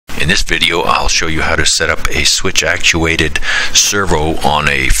In this video, I'll show you how to set up a switch actuated servo on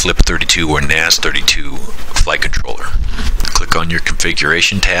a Flip32 or Naze32 flight controller. Click on your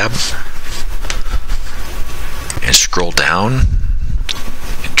configuration tab and scroll down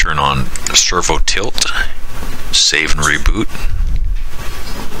and turn on the servo tilt, save and reboot.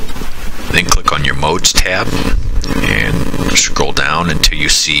 Then click on your modes tab and scroll down until you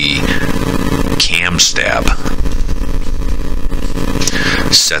see cam stab.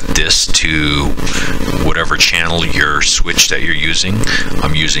 Set this to whatever channel your switch that you're using.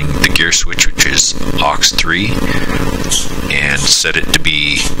 I'm using the gear switch, which is aux3, and set it to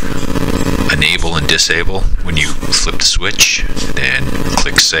be enable and disable when you flip the switch, then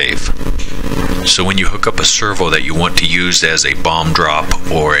click save. So when you hook up a servo that you want to use as a bomb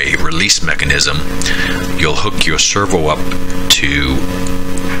drop or a release mechanism, you'll hook your servo up to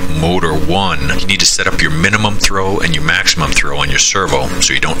motor 1. You need to set up your minimum throw and your maximum throw on your servo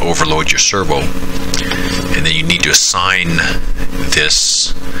so you don't overload your servo. And then you need to assign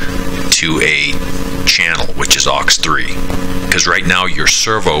this to a channel, which is aux3, because right now your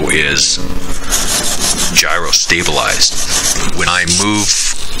servo is gyro stabilized. When I move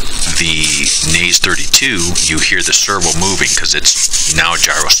the Naze32, you hear the servo moving because it's now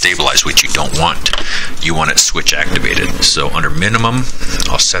gyro stabilized, which you don't want. You want it switch activated. So under minimum,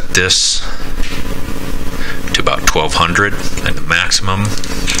 I'll set this to about 1200, and the maximum,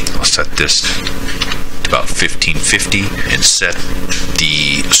 I'll set this to about 1550, and set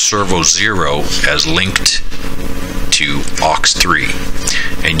the servo 0 as linked to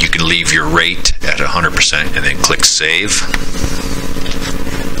aux3. And you can leave your rate at 100% and then click save.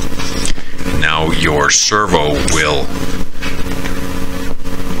 Now your servo will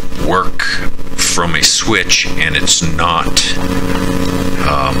work from a switch and it's not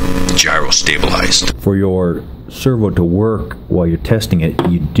gyro stabilized. For your servo to work while you're testing it,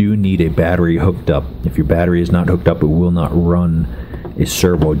 you do need a battery hooked up. If your battery is not hooked up, it will not run a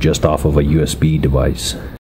servo just off of a USB device.